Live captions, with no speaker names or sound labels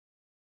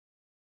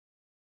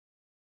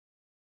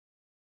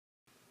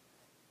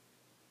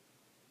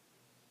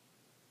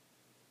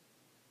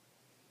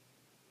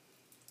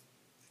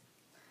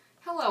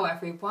Hello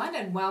everyone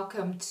and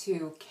welcome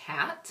to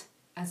cat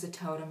as a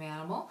totem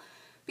animal.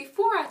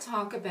 Before I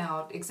talk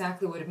about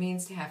exactly what it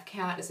means to have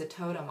cat as a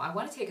totem, I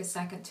want to take a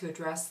second to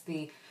address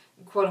the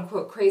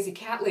quote-unquote crazy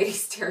cat lady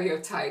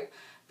stereotype,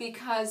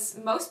 because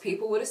most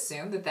people would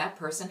assume that that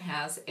person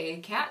has a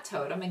cat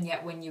totem, and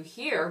yet when you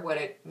hear what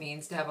it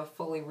means to have a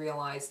fully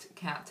realized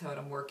cat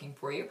totem working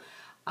for you,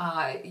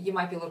 you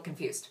might be a little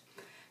confused.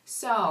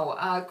 So,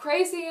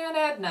 crazy Aunt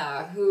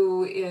Edna,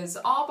 who is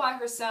all by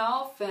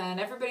herself and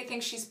everybody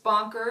thinks she's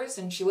bonkers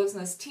and she lives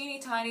in this teeny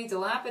tiny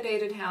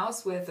dilapidated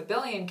house with a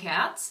billion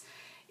cats,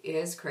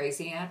 is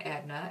crazy Aunt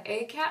Edna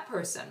a cat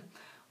person?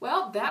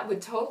 Well, that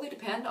would totally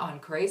depend on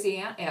crazy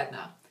Aunt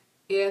Edna.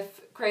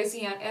 If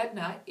crazy Aunt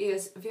Edna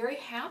is very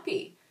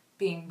happy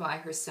being by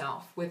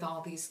herself with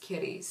all these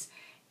kitties,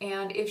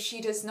 and if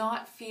she does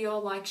not feel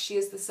like she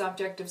is the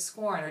subject of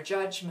scorn or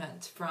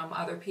judgment from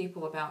other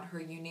people about her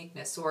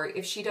uniqueness, or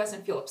if she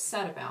doesn't feel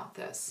upset about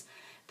this,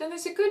 then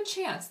there's a good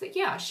chance that,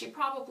 yeah, she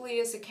probably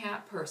is a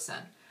cat person.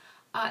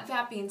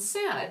 That being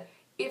said,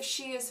 if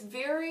she is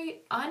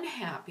very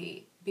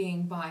unhappy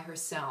being by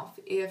herself,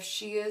 if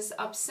she is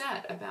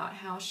upset about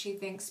how she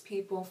thinks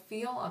people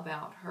feel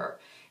about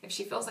her, if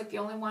she feels like the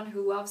only one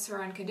who loves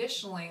her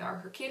unconditionally are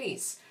her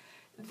kitties,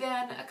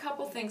 then a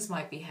couple things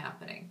might be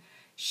happening.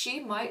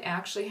 She might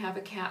actually have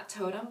a cat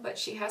totem, but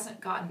she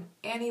hasn't gotten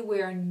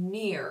anywhere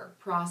near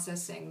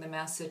processing the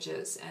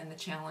messages and the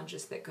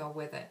challenges that go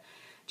with it.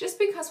 Just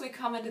because we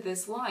come into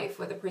this life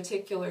with a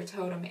particular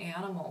totem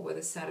animal with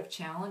a set of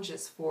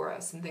challenges for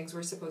us and things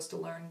we're supposed to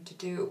learn to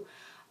do,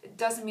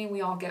 doesn't mean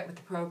we all get with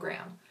the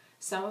program.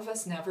 Some of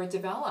us never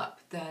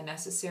develop the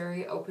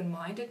necessary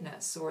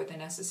open-mindedness or the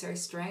necessary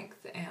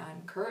strength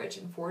and courage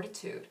and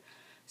fortitude.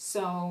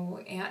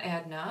 So Aunt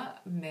Edna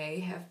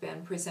may have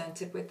been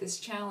presented with this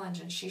challenge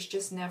and she's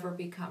just never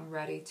become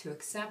ready to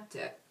accept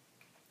it.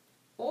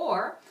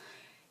 Or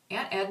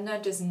Aunt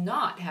Edna does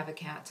not have a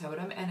cat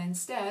totem, and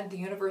instead the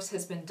universe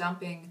has been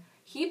dumping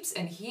heaps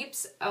and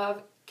heaps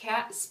of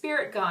cat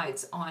spirit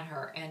guides on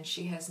her, and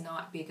she has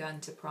not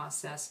begun to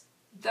process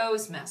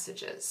those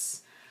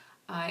messages.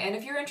 And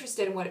if you're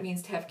interested in what it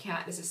means to have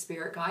cat as a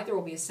spirit guide, there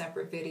will be a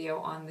separate video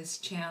on this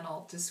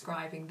channel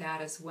describing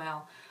that as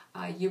well.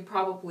 You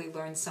probably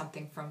learned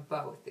something from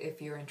both if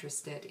you're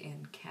interested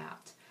in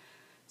cat.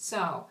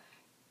 So,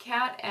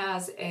 cat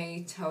as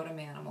a totem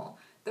animal.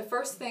 The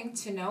first thing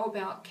to know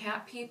about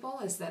cat people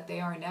is that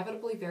they are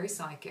inevitably very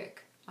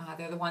psychic.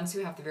 They're the ones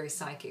who have the very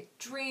psychic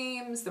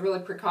dreams, the really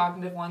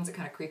precognitive ones that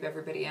kind of creep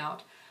everybody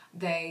out.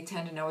 They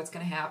tend to know what's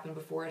going to happen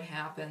before it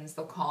happens.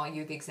 They'll call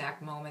you the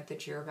exact moment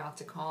that you're about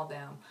to call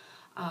them.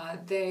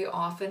 They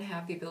often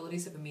have the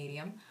abilities of a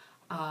medium.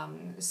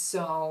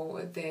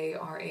 So they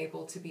are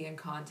able to be in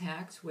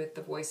contact with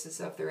the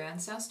voices of their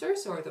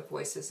ancestors or the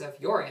voices of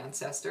your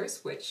ancestors,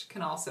 which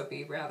can also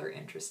be rather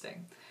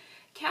interesting.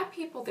 Cat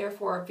people,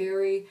 therefore, are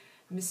very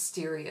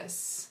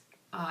mysterious,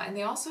 and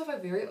they also have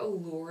a very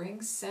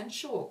alluring,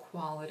 sensual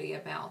quality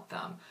about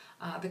them,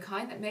 the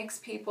kind that makes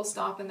people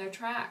stop in their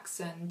tracks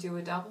and do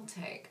a double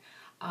take.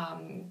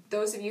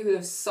 Those of you who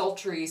have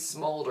sultry,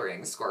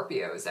 smoldering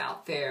Scorpios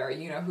out there,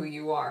 you know who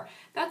you are.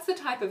 That's the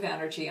type of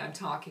energy I'm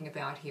talking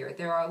about here.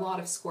 There are a lot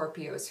of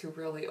Scorpios who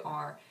really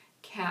are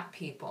cat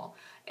people.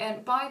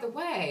 And by the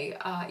way,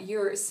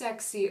 your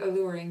sexy,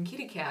 alluring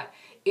kitty cat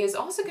is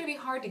also going to be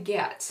hard to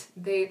get.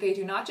 They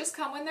do not just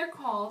come when they're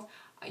called.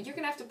 You're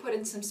going to have to put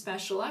in some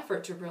special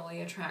effort to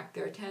really attract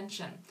their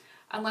attention.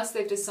 Unless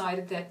they've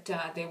decided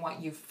that they want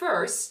you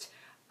first,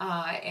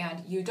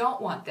 and you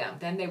don't want them,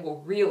 then they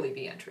will really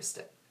be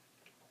interested.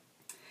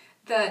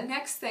 The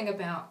next thing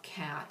about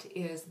cat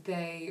is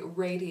they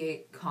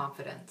radiate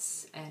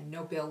confidence and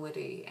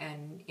nobility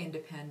and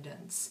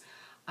independence.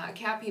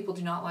 Cat people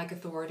do not like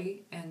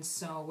authority, and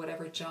so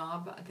whatever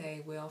job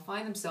they will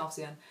find themselves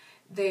in,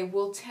 they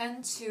will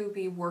tend to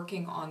be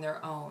working on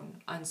their own,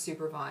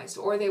 unsupervised,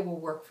 or they will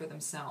work for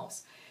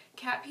themselves.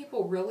 Cat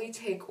people really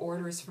take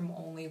orders from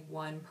only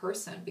one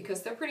person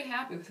because they're pretty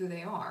happy with who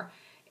they are.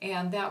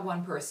 And that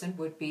one person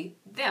would be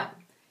them,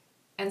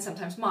 and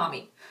sometimes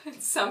mommy.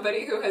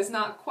 Somebody who has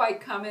not quite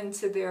come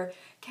into their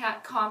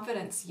cat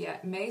confidence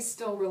yet may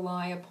still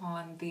rely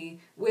upon the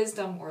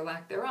wisdom or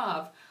lack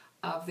thereof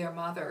of their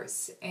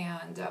mothers.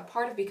 And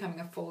part of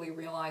becoming a fully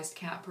realized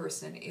cat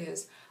person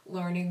is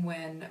learning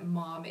when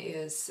mom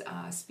is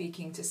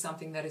speaking to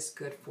something that is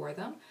good for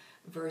them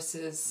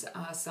versus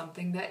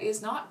something that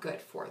is not good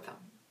for them.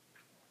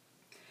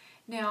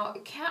 Now,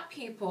 cat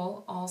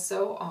people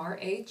also are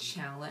a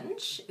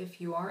challenge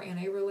if you are in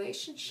a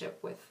relationship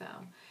with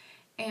them.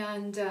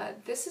 And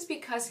this is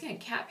because, again,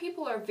 cat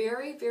people are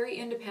very, very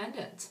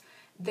independent.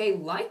 They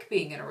like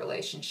being in a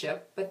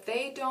relationship, but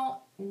they don't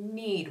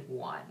need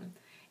one.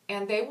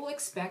 And they will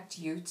expect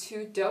you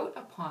to dote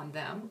upon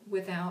them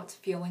without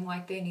feeling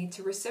like they need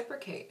to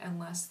reciprocate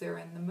unless they're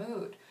in the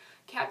mood.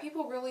 Cat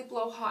people really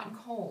blow hot and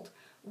cold.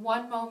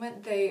 One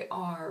moment they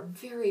are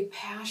very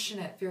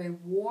passionate, very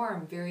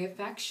warm, very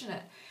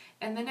affectionate,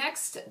 and the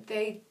next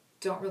they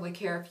don't really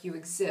care if you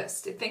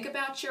exist. Think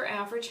about your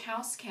average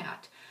house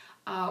cat.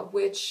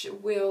 which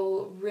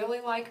will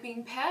really like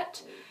being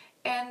pet,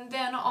 and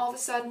then all of a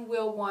sudden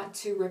will want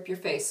to rip your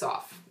face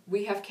off.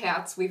 We have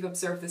cats, we've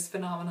observed this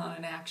phenomenon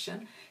in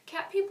action.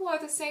 Cat people are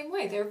the same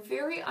way. They're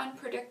very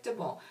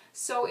unpredictable.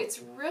 So it's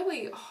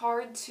really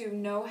hard to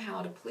know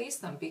how to please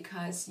them,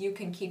 because you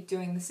can keep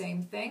doing the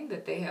same thing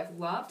that they have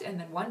loved, and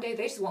then one day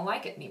they just won't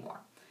like it anymore.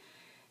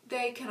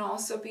 They can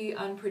also be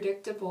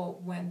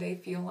unpredictable when they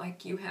feel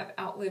like you have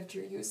outlived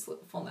your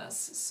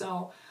usefulness.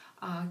 So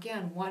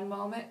again, one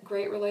moment,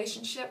 great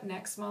relationship,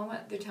 next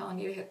moment, they're telling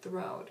you to hit the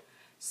road.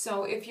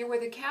 So if you're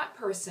with a cat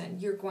person,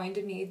 you're going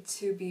to need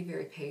to be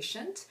very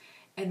patient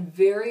and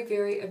very,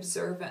 very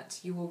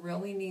observant. You will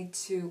really need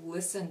to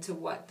listen to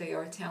what they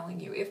are telling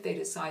you, if they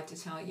decide to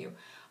tell you,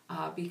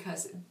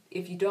 because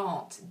if you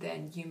don't,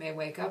 then you may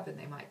wake up and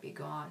they might be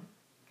gone.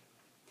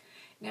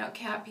 Now,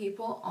 cat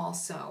people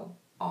also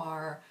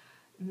are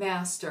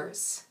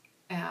masters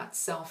at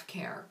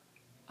self-care.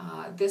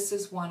 This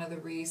is one of the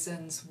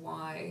reasons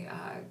why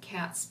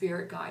Cat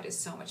Spirit Guide is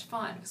so much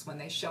fun, because when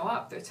they show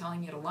up, they're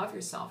telling you to love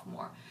yourself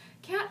more.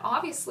 Cat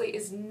obviously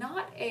is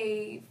not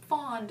very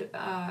fond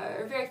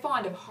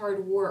of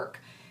hard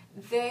work.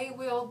 They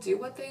will do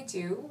what they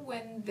do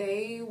when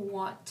they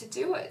want to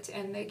do it,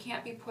 and they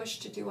can't be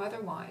pushed to do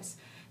otherwise.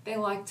 They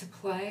like to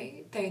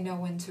play, they know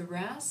when to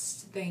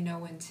rest, they know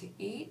when to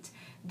eat,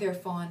 they're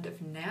fond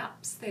of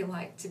naps, they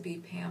like to be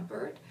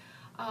pampered.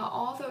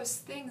 All those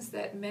things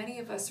that many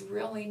of us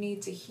really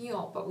need to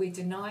heal, but we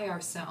deny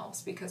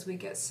ourselves because we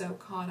get so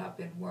caught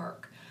up in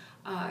work.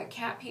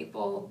 Cat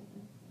people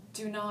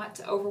do not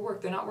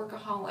overwork. They're not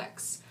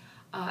workaholics.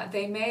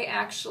 They may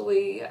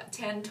actually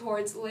tend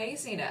towards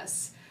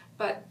laziness,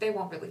 but they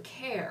won't really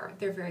care.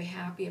 They're very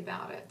happy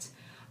about it.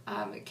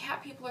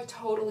 Cat people are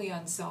totally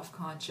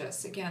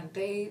unself-conscious. Again,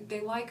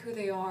 they like who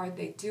they are,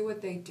 they do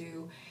what they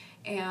do,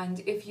 and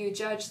if you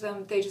judge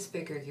them, they just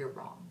figure you're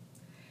wrong.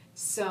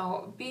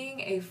 So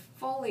being a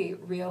fully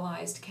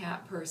realized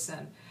cat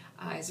person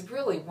is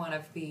really one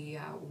of the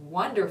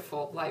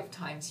wonderful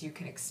lifetimes you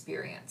can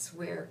experience,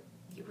 where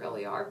you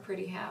really are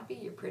pretty happy,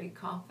 you're pretty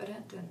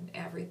confident, and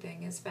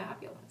everything is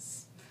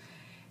fabulous.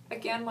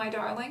 Again, my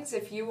darlings,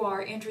 if you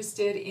are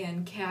interested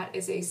in Cat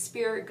as a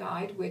spirit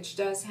guide, which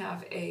does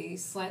have a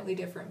slightly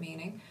different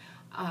meaning,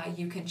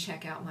 you can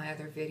check out my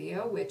other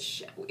video,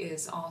 which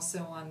is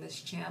also on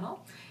this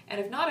channel. And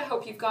if not, I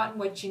hope you've gotten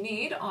what you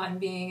need on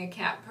being a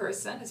cat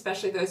person,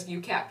 especially those of you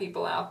cat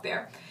people out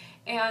there.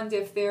 And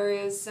if there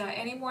is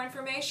any more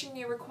information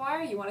you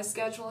require, you want to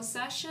schedule a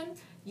session,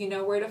 you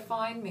know where to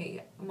find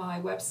me. My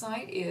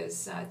website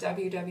is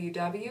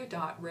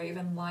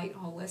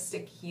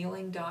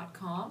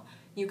www.ravenlightholistic.healing.com.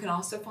 You can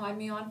also find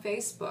me on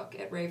Facebook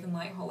at Raven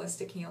Light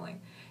Holistic Healing.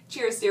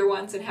 Cheers, dear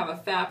ones, and have a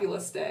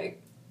fabulous day.